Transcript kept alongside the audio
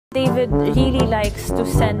David really likes to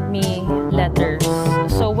send me letters.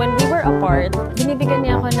 So when we were apart, binibigyan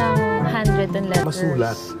niya ako ng handwritten letters.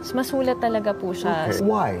 Masulat? Masulat talaga po siya. Okay.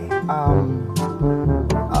 Why?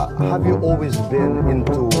 Have you always been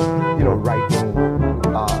into, writing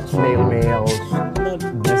snail mails? Not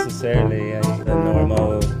necessarily. A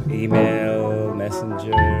normal email,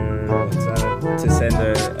 messenger, WhatsApp. To send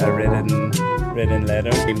a written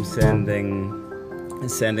letter, I'm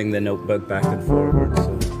sending the notebook back and forward.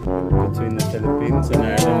 So between the Philippines and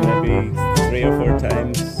Ireland, maybe 3 or 4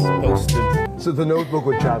 times posted. So the notebook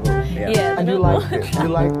would travel? Yeah, and you liked it? You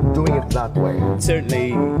liked doing it that way?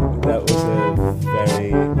 Certainly, that was a very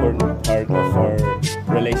important part of our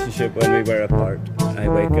relationship when we were apart. I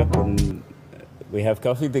wake up and we have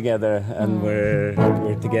coffee together, and we're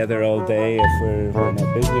together all day if we're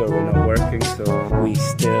not busy or we're not working. So we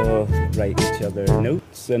still write each other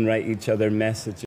notes and write each other messages.